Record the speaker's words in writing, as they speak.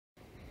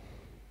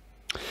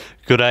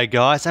G'day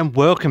guys, and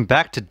welcome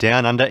back to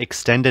Down Under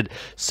Extended.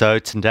 So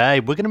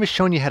today we're going to be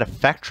showing you how to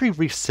factory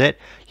reset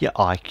your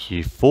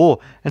iq4.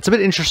 And it's a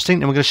bit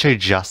interesting, and we're going to show you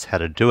just how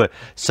to do it.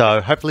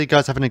 So hopefully you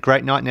guys are having a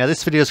great night. Now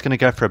this video is going to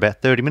go for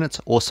about 30 minutes.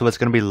 Also it's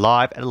going to be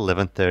live at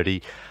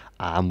 11:30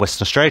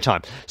 Western Australia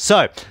time.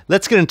 So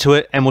let's get into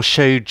it, and we'll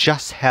show you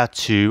just how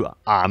to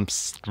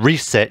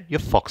reset your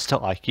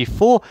Foxtel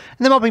iq4.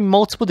 And there might be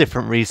multiple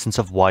different reasons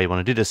of why you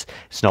want to do this.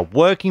 It's not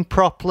working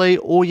properly,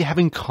 or you're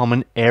having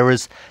common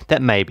errors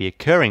that may be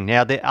occurring.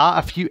 Now there are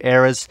a few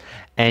errors,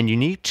 and you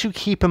need to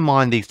keep in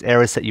mind these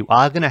errors that you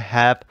are going to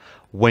have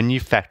when you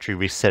factory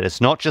reset.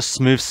 It's not just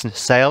smooth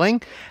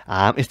sailing.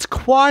 It's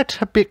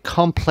quite a bit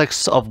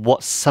complex of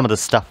what some of the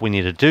stuff we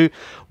need to do,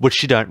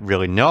 which you don't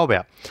really know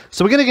about.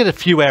 So we're going to get a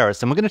few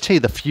errors, and we're going to tell you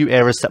the few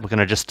errors that we're going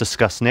to just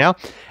discuss now.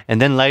 And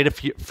then later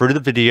through the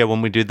video,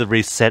 when we do the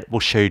reset,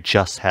 we'll show you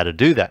just how to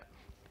do that.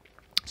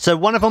 So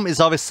one of them is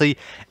obviously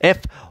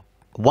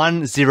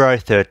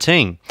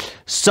F1013.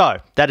 So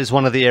that is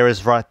one of the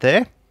errors right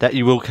there that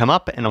you will come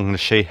up, and I'm going to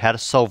show you how to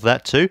solve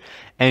that too.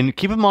 And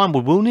keep in mind, we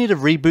will need to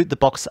reboot the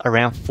box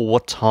around 4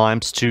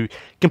 times to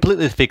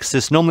completely fix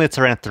this. Normally it's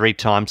around 3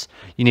 times.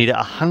 You need to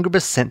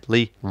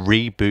 100%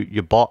 reboot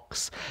your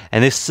box.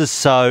 And this is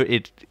so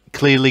it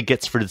clearly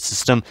gets rid of the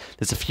system.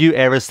 There's a few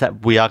errors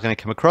that we are going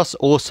to come across.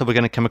 Also, we're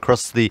going to come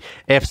across the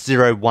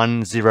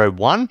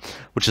F0101,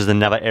 which is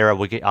another error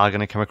we are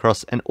going to come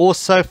across. And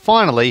also,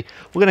 finally,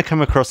 we're going to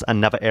come across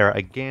another error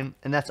again,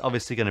 and that's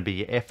obviously going to be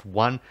your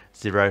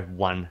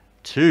F1012.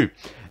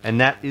 And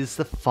that is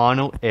the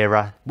final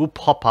error will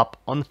pop up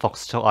on the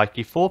Foxtel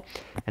iq4.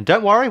 And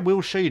don't worry, we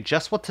will show you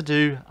just what to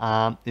do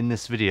in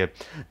this video.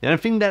 The only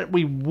thing that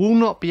we will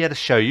not be able to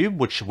show you,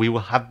 which we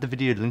will have the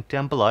video linked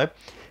down below,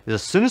 is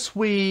as soon as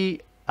we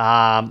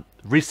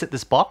reset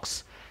this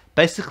box,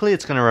 basically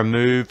it's going to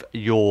remove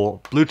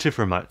your Bluetooth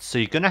remote. So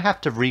you're going to have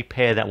to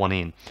repair that one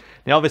in.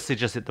 Now obviously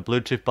just hit the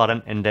Bluetooth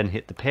button and then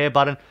hit the pair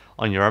button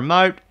on your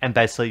remote, and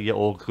basically you're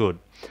all good.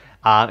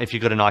 If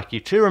you've got an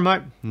iq2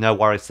 remote, no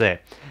worries there.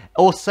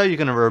 Also, you're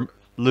going to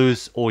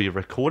lose all your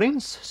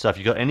recordings. So if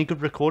you've got any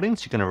good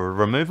recordings, you're going to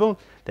remove them.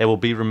 They will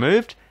be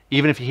removed.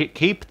 Even if you hit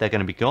keep, they're going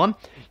to be gone.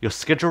 Your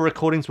scheduled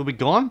recordings will be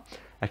gone.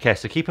 Okay,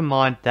 so keep in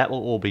mind that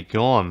will all be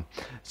gone.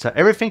 So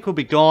everything will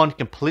be gone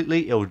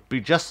completely. It will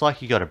be just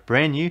like you got a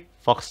brand new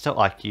Foxtel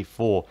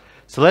iq4.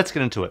 So let's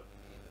get into it.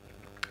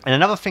 And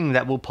another thing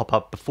that will pop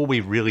up before we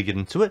really get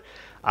into it,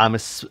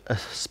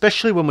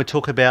 especially when we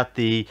talk about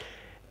the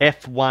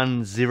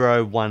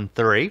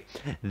F1013,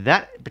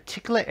 that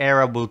particular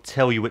error will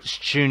tell you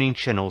which tuning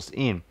channel's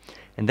in.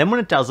 And then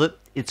when it does it,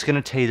 it's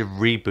going to tell you to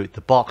reboot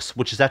the box,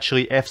 which is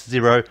actually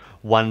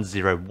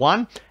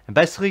F0101. And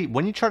basically,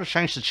 when you try to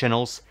change the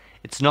channels,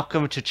 it's not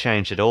going to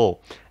change at all.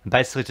 And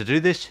basically, to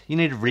do this, you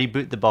need to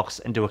reboot the box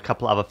and do a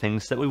couple other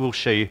things that we will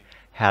show you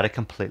how to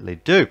completely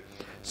do.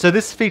 So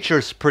this feature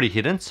is pretty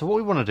hidden. So what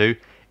we want to do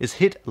is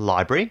hit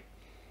Library.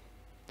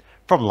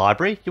 From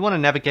Library, you want to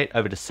navigate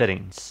over to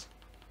Settings.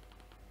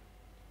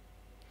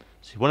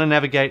 So you want to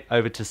navigate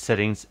over to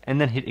Settings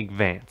and then hit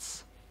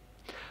Advanced.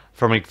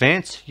 From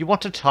Advanced, you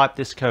want to type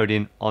this code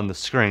in on the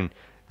screen,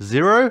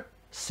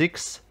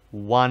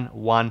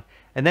 0611,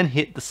 and then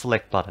hit the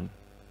Select button.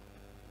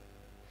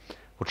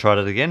 We'll try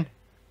that again,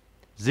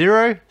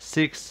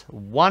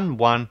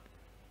 0611,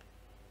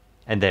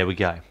 and there we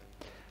go.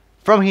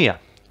 From here,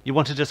 you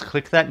want to just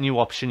click that new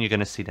option you're going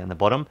to see down the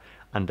bottom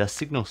under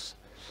Signals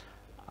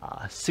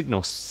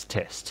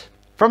Test.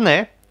 From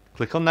there,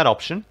 click on that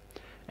option,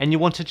 and you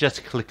want to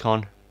just click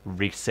on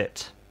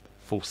Reset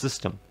Full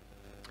System.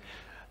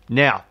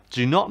 Now,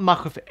 do not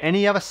muck with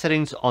any other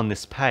settings on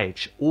this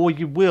page, or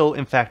you will,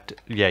 in fact,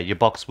 your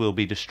box will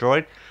be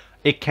destroyed.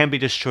 It can be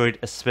destroyed,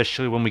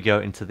 especially when we go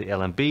into the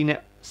LNB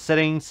net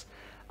settings.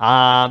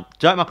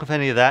 Don't muck with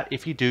any of that.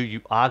 If you do, you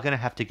are going to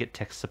have to get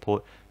tech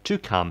support to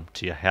come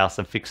to your house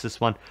and fix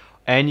this one.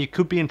 And you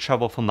could be in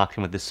trouble for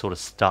mucking with this sort of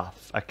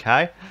stuff,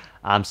 okay?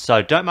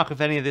 So don't muck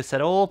with any of this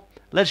at all.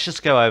 Let's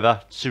just go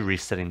over to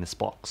resetting this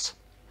box.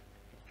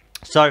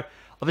 So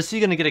obviously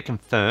you're going to get a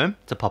confirm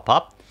to pop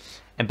up,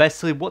 and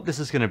basically what this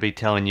is going to be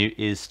telling you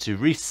is to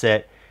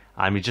reset.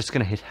 You're just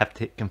going to have to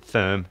hit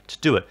confirm to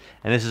do it,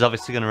 and this is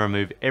obviously going to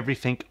remove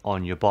everything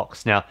on your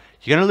box. Now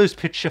you're going to lose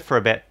picture for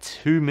about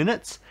 2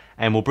 minutes,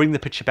 and we'll bring the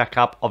picture back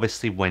up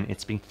obviously when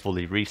it's been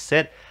fully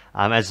reset,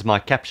 as my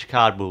capture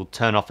card will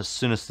turn off as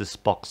soon as this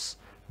box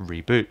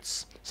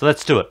reboots. So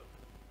let's do it.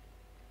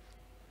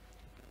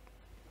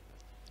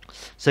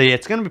 So yeah,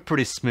 it's going to be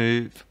pretty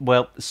smooth,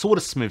 well, sort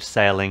of smooth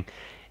sailing,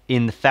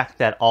 in the fact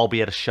that I'll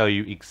be able to show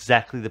you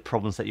exactly the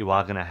problems that you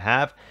are going to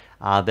have.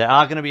 There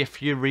are going to be a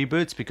few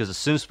reboots, because as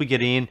soon as we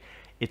get in,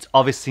 it's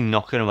obviously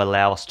not going to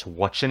allow us to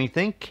watch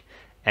anything.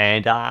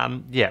 And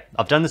yeah,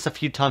 I've done this a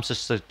few times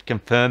just to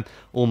confirm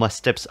all my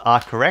steps are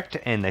correct,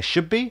 and they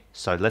should be.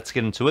 So let's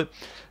get into it.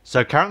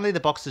 So currently the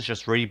box is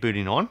just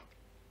rebooting on.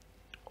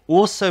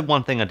 Also,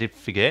 one thing I did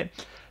forget,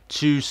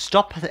 to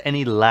stop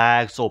any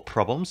lags or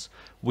problems,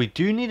 we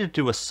do need to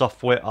do a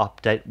software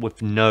update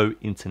with no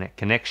internet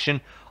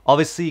connection.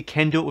 Obviously you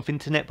can do it with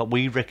internet, but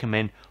we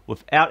recommend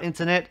without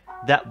internet.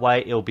 That way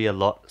it'll be a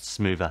lot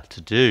smoother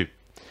to do.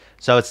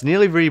 So it's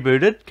nearly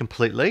rebooted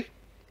completely.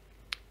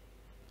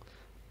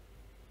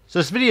 So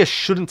this video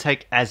shouldn't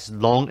take as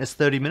long as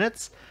 30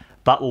 minutes,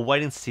 but we'll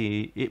wait and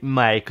see. It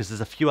may, because there's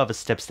a few other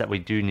steps that we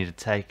do need to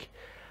take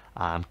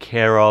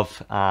care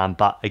of.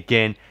 But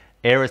again,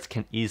 errors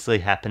can easily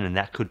happen and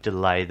that could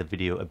delay the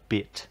video a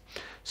bit.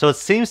 So it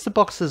seems the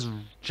box has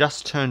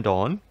just turned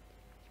on.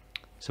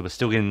 So we're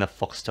still getting the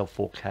Foxtel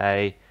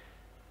 4K.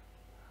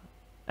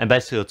 And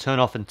basically it'll turn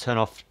off and turn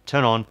off,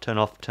 turn on, turn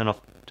off, turn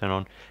off, turn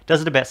on. It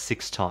does it about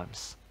 6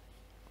 times.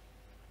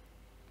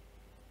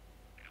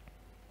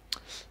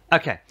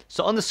 Okay,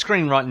 so on the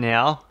screen right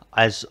now,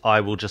 as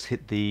I will just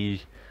hit the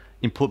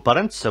input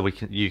button so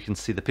you can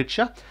see the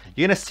picture,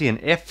 you're going to see an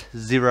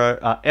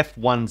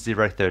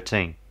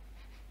F1013.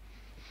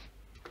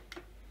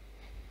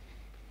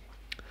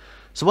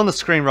 So on the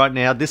screen right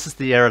now, this is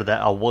the error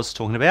that I was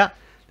talking about.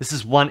 This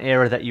is one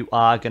error that you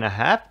are going to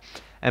have.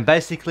 And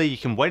basically, you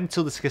can wait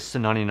until this gets to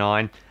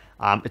 99.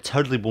 It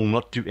totally will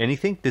not do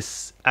anything.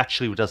 This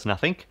actually does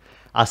nothing.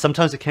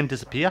 Sometimes it can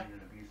disappear.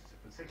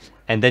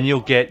 And then you'll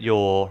get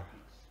your...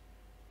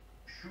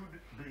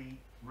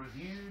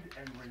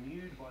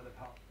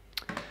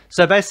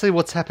 So basically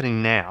what's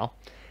happening now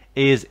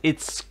is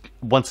it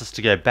wants us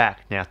to go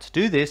back. Now to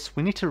do this,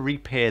 we need to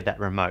repair that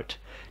remote.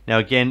 Now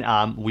again,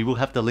 we will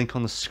have the link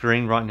on the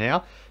screen right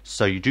now.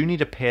 So you do need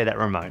to pair that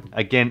remote.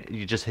 Again,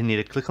 you just need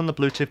to click on the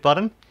Bluetooth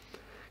button.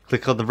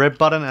 Click on the red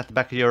button at the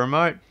back of your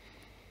remote.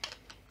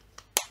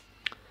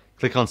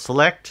 Click on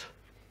select.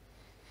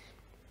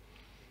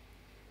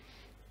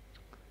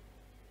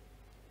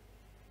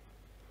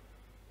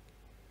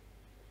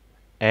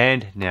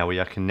 And now we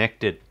are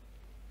connected.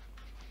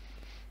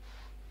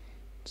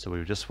 So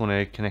we just want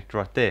to connect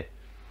right there.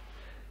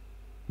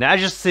 Now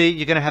as you see,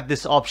 you're going to have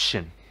this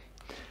option.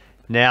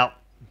 Now,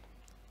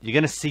 you're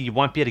going to see you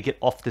won't be able to get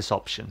off this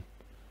option.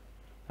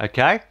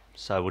 Okay,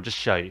 so we'll just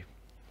show you.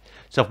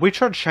 So if we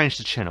try to change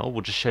the channel,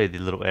 we'll just show you the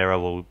little error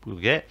we'll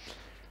get.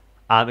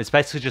 It's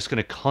basically just going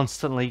to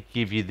constantly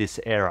give you this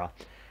error.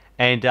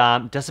 And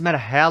doesn't matter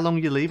how long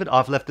you leave it,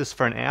 I've left this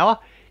for an hour,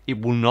 it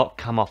will not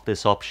come off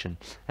this option.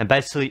 And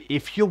basically,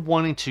 if you're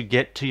wanting to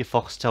get to your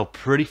Foxtel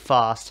pretty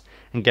fast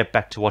and get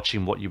back to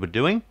watching what you were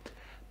doing,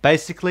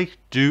 basically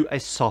do a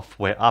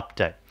software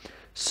update.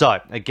 So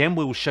again,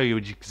 we will show you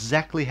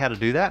exactly how to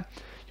do that.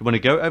 You want to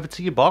go over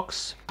to your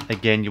box.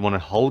 Again, you want to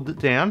hold it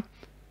down.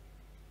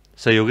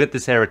 So you'll get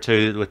this error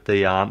too with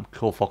the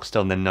call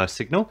Foxtel and then no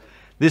signal.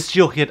 This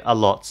you'll get a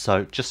lot,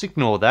 so just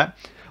ignore that.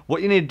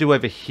 What you need to do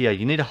over here,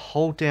 you need to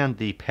hold down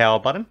the power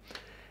button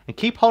and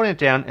keep holding it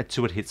down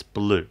until it hits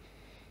blue.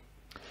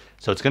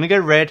 So it's going to go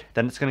red,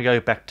 then it's going to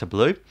go back to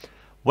blue.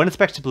 When it's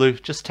back to blue,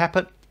 just tap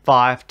it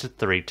 5 to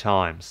 3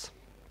 times.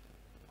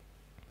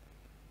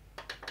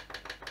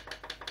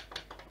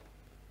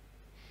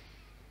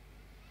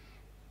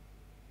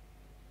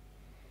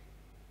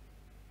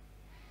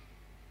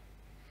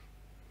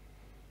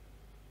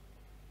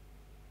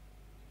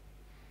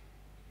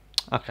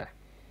 Okay.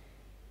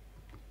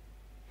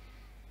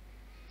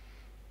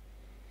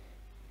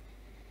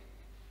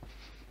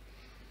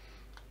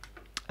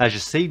 As you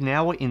see,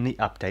 now we're in the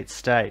update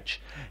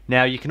stage.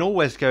 Now you can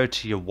always go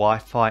to your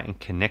Wi-Fi and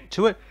connect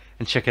to it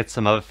and check out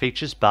some other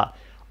features, but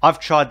I've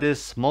tried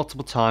this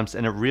multiple times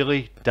and it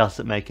really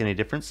doesn't make any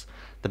difference.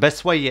 The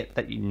best way yet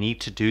that you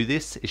need to do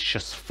this is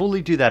just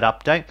fully do that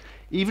update.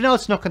 Even though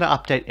it's not going to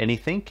update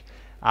anything,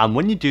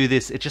 when you do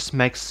this, it just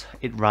makes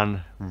it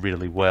run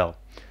really well.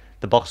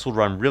 The box will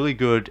run really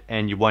good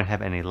and you won't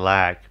have any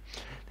lag.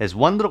 There's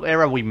one little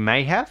error we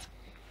may have,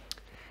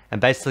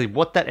 and basically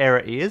what that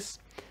error is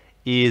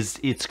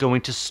it's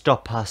going to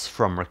stop us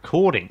from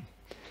recording.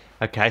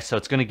 Okay, so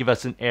it's going to give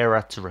us an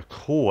error to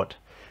record.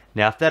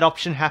 Now if that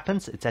option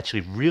happens, it's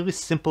actually really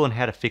simple on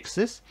how to fix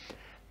this.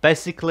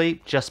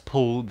 Basically just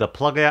pull the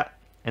plug out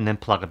and then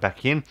plug it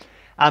back in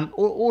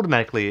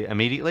automatically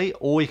immediately,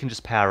 or you can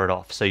just power it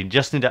off. So you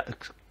just need to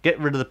get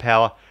rid of the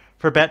power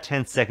for about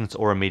 10 seconds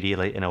or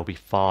immediately and it'll be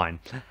fine.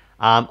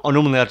 Or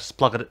normally I'll just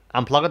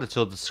unplug it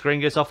until the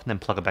screen goes off and then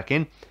plug it back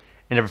in,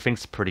 and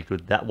everything's pretty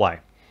good that way.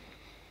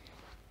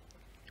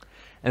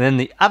 And then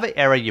the other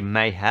error you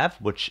may have,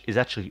 which is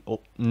actually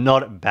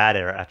not a bad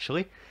error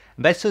actually,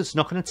 and basically it's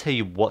not going to tell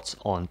you what's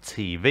on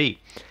TV.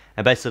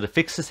 And basically to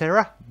fix this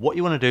error, what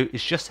you want to do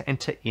is just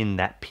enter in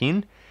that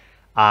pin,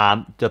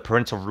 the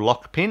parental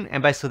lock pin,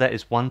 and basically that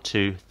is 1,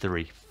 2,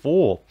 3,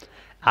 4.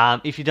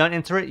 If you don't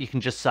enter it, you can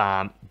just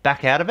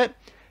back out of it,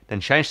 then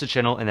change the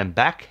channel and then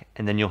back,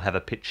 and then you'll have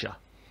a picture.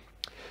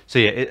 So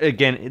yeah,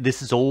 again,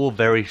 this is all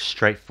very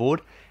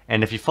straightforward.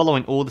 And if you're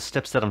following all the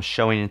steps that I'm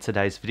showing in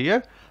today's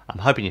video, I'm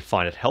hoping you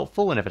find it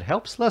helpful. And if it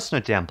helps, let us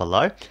know down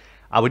below.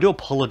 We do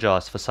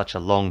apologize for such a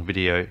long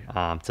video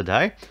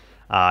today.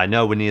 I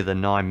know we're near the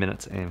 9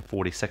 minutes and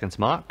 40 seconds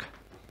mark.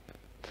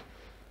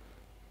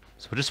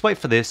 So we'll just wait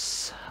for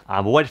this.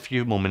 We'll wait a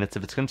few more minutes.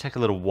 If it's going to take a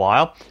little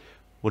while,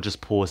 we'll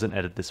just pause and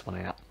edit this one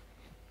out.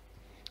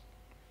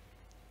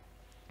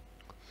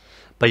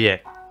 But yeah,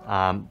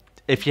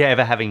 if you're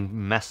ever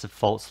having massive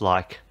faults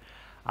like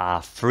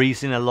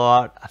freezing a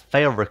lot,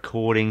 failed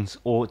recordings,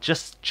 or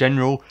just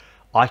general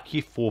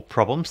iq4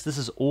 problems, this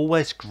is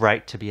always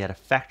great to be able to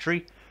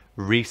factory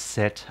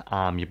reset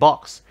your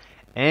box.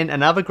 And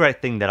another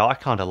great thing that I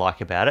kind of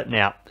like about it,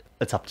 now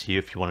it's up to you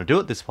if you want to do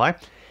it this way,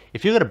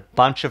 if you've got a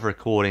bunch of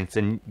recordings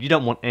and you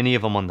don't want any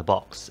of them on the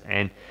box,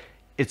 and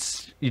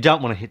you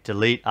don't want to hit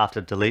delete after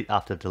delete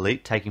after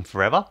delete, taking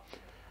forever,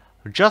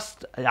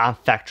 just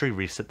factory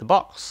reset the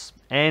box.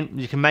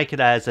 And you can make it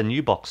as a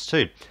new box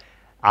too,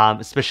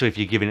 especially if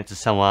you're giving it to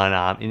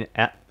someone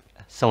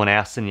someone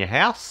else in your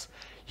house.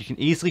 You can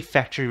easily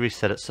factory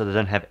reset it so they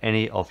don't have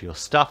any of your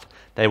stuff.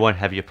 They won't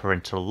have your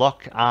parental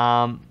lock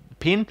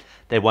pin.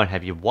 They won't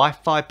have your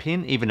Wi-Fi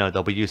pin, even though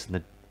they'll be using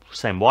the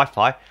same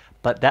Wi-Fi,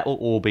 but that will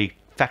all be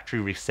factory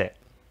reset.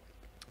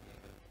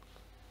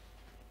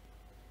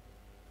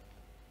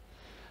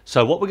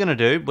 So what we're going to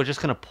do, we're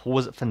just going to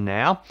pause it for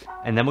now,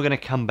 and then we're going to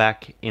come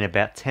back in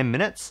about 10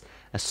 minutes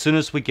as soon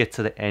as we get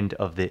to the end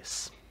of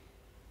this.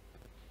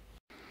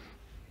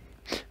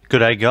 Good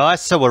day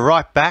guys, so we're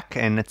right back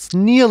and it's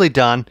nearly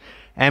done,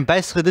 and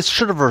basically this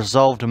should have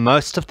resolved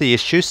most of the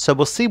issues, so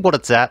we'll see what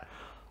it's at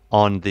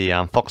on the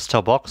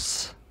Foxtel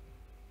box.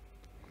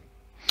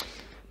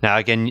 Now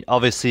again,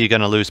 obviously you're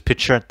going to lose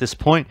picture at this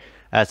point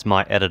as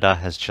my editor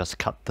has just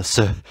cut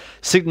the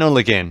signal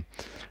again.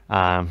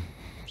 So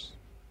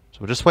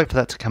we'll just wait for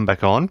that to come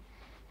back on.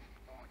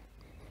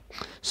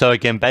 So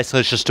again, basically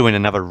it's just doing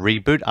another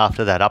reboot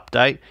after that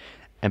update,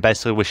 and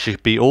basically we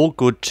should be all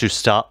good to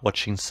start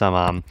watching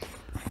some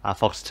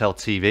Foxtel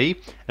TV.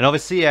 And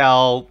obviously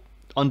our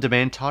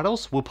on-demand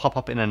titles will pop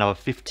up in another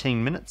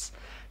 15 minutes.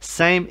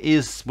 Same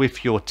is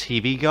with your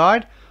TV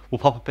guide, will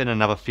pop up in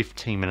another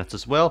 15 minutes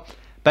as well.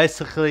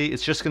 Basically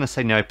it's just going to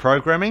say no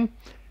programming.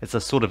 It's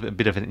a sort of a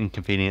bit of an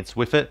inconvenience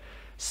with it,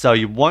 so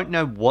you won't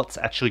know what's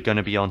actually going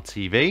to be on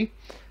TV.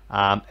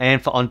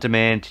 And for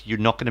on-demand, you're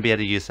not going to be able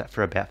to use that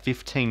for about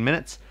 15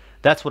 minutes.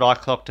 That's what I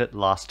clocked it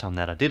last time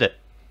that I did it.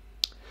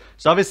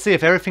 So obviously,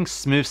 if everything's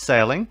smooth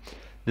sailing,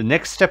 the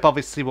next step,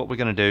 obviously, what we're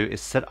going to do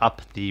is set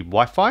up the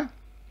Wi-Fi.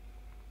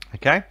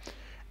 Okay?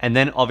 And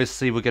then,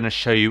 obviously, we're going to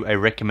show you a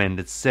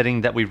recommended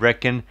setting that we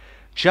reckon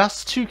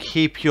just to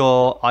keep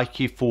your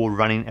iq4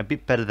 running a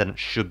bit better than it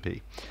should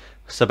be.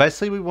 So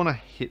basically, we want to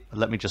hit...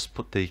 Let me just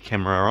put the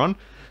camera on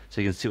so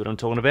you can see what I'm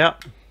talking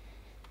about.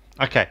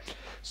 Okay.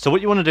 So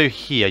what you want to do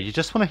here, you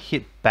just want to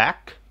hit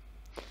back,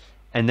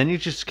 and then you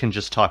can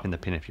just type in the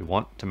pin if you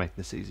want to make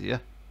this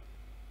easier.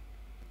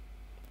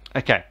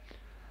 Okay,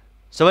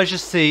 so as you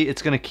see,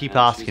 it's going to keep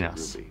asking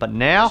us, but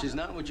now she's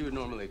not what you would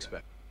normally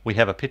expect. We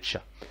have a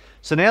picture.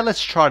 So now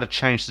let's try to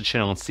change the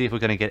channel and see if we're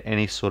going to get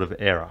any sort of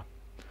error.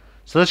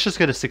 So let's just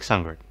go to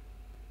 600,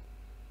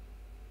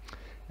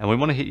 and we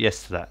want to hit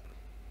yes to that.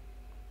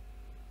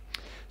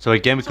 So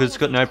again, because it's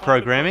got no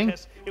programming,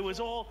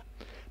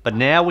 but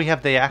now we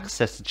have the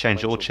access to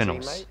change all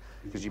channels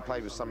because you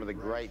played with some of the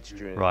greats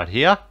during right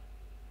here.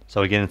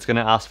 So again, it's going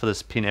to ask for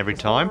this pin every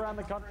time.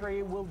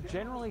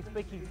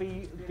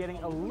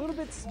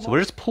 So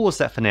we'll just pause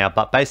that for now,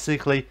 but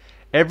basically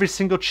every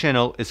single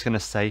channel is going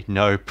to say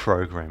no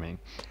programming.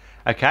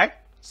 Okay,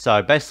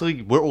 so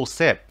basically we're all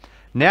set.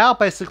 Now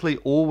basically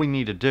all we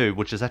need to do,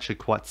 which is actually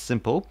quite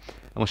simple,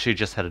 and we'll show you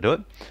just how to do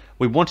it.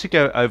 We want to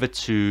go over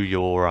to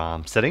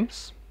your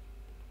settings.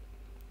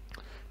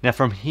 Now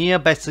from here,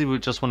 basically we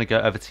just want to go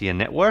over to your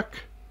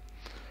network,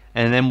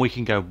 and then we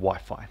can go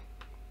Wi-Fi.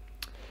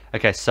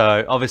 Okay,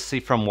 so obviously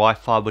from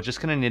Wi-Fi, we're just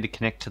going to need to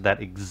connect to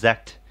that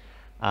exact,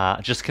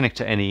 just connect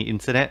to any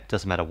internet,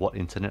 doesn't matter what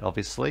internet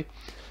obviously.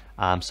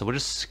 So we'll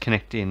just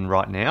connect in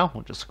right now.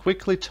 We'll just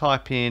quickly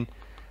type in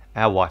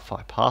our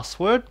Wi-Fi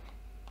password.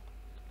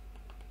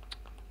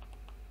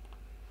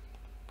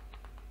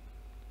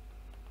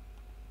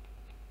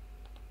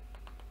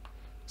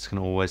 This can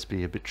always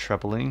be a bit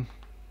troubling.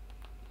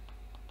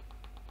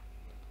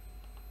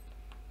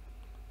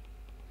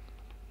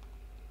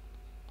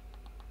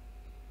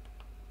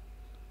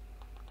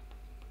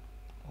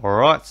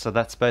 Alright, so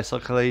that's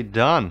basically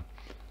done.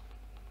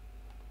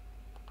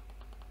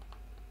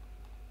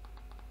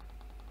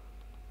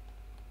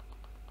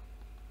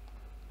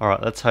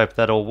 Alright, let's hope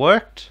that all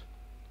worked.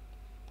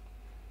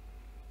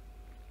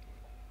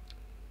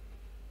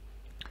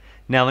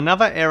 Now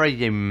another error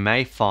you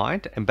may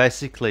find, and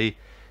basically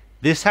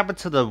this happened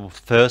to the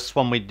first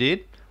one we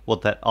did, well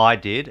that I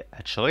did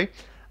actually.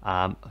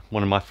 One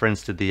of my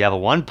friends did the other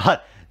one,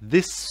 but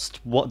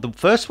the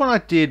first one I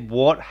did,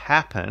 what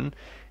happened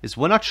is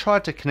when I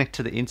tried to connect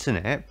to the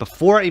internet,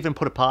 before I even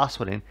put a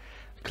password in,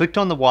 clicked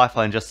on the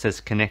Wi-Fi and just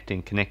says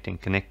connecting, connecting,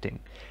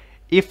 connecting.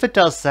 If it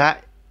does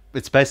that,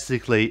 it's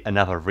basically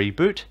another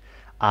reboot,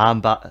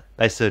 but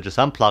basically just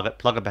unplug it,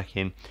 plug it back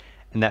in,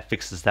 and that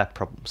fixes that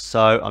problem.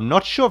 So I'm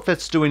not sure if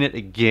it's doing it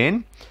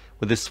again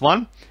with this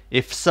one.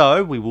 If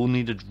so, we will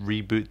need to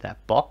reboot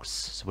that box.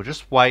 So we'll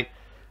just wait.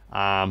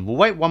 We'll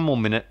wait one more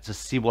minute to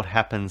see what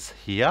happens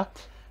here,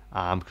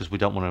 because we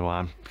don't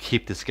want to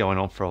keep this going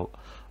on for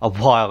a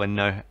while and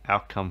no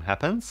outcome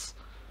happens.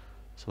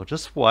 So we'll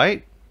just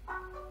wait.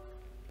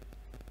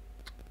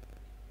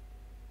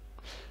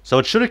 So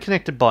it should have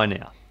connected by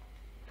now.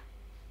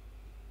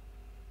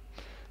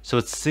 So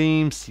it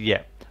seems,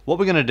 yeah. What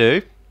we're going to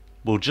do,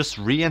 we'll just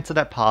re-enter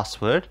that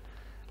password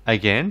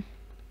again.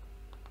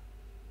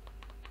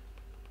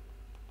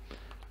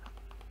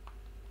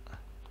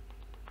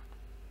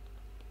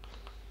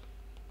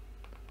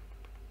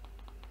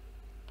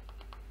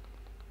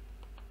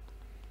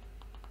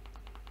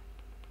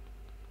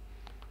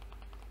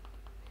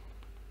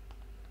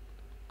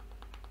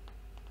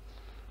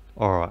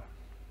 Alright.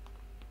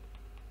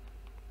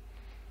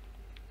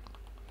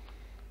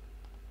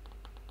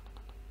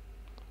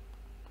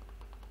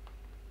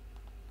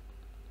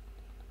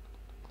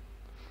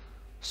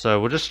 So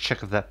we'll just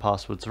check if that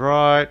password's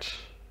right.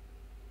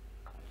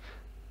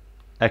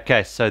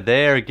 Okay, so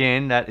there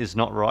again, that is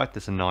not right.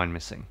 There's a 9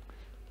 missing.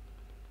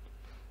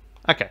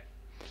 Okay.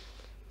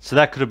 So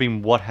that could have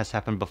been what has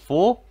happened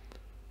before.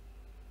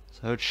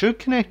 So it should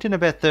connect in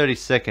about 30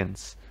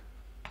 seconds.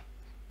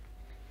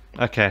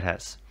 Okay, it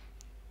has.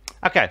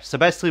 Okay, so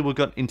basically we've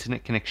got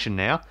internet connection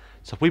now.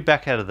 So if we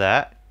back out of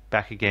that,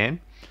 back again,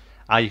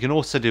 you can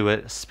also do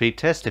a speed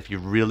test if you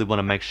really want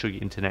to make sure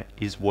your internet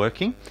is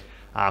working.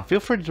 Feel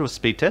free to do a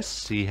speed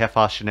test, see how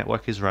fast your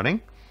network is running.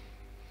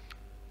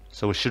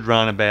 So we should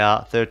run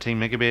about 13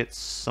 megabits,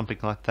 something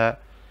like that.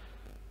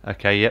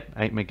 Okay, yep,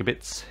 8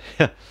 megabits.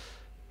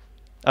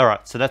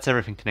 Alright, so that's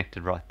everything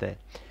connected right there.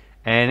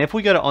 And if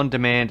we go to on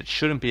demand, it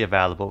shouldn't be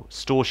available.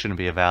 Store shouldn't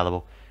be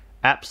available.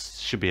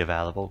 Apps should be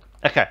available.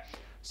 Okay,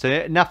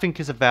 so nothing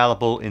is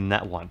available in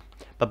that one.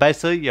 But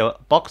basically, your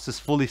box is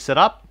fully set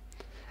up.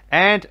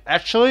 And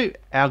actually,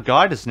 our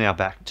guide is now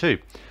back too.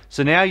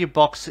 So now your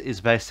box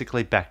is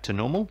basically back to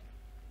normal.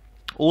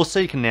 Also,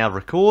 you can now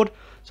record.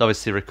 So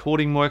obviously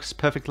recording works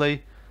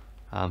perfectly.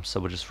 So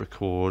we'll just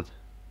record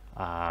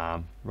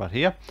right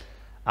here.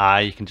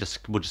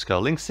 We'll just go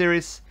link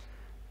series.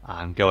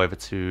 Go over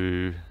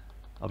to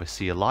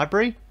obviously your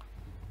library.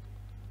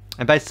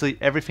 And basically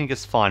everything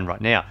is fine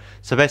right now.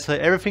 So basically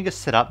everything is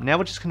set up. Now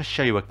we're just going to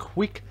show you a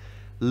quick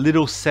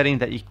little setting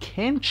that you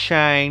can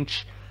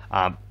change.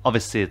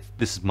 Obviously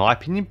this is my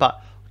opinion,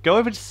 but go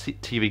over to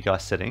TV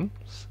Guide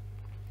settings.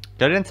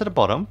 Go down to the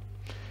bottom,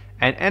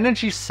 and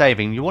energy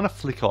saving you want to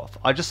flick off.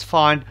 I just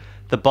find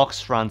the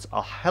box runs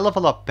a hell of a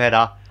lot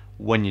better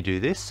when you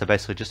do this. So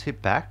basically just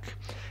hit back.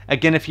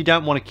 Again, if you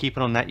don't want to keep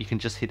it on that, you can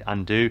just hit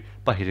undo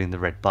by hitting the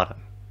red button.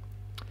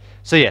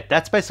 So yeah,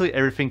 that's basically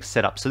everything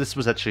set up. So this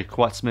was actually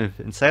quite smooth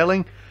in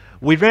sailing.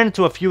 We ran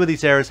into a few of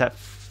these errors at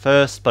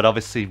first, but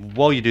obviously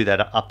while you do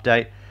that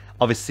update,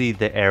 obviously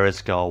the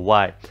errors go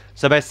away.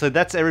 So basically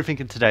that's everything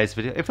in today's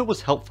video. If it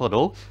was helpful at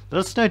all, let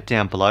us know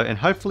down below, and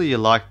hopefully you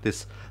liked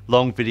this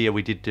long video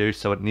we did do.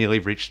 So it nearly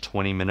reached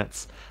 20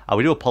 minutes.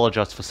 We do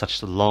apologize for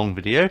such a long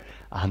video.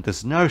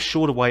 There's no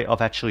shorter way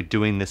of actually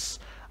doing this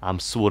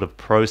sort of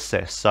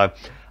process. So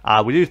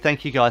we do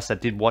thank you guys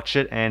that did watch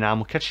it, and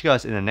we'll catch you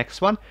guys in the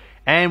next one.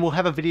 And we'll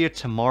have a video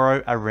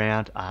tomorrow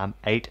around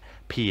 8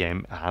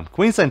 PM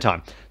Queensland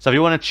time. So if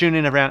you want to tune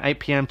in around 8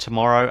 PM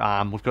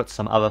tomorrow, we've got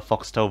some other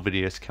Foxtel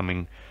videos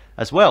coming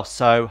as well.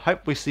 So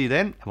hope we see you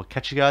then, and we'll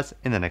catch you guys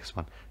in the next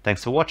one.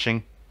 Thanks for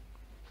watching.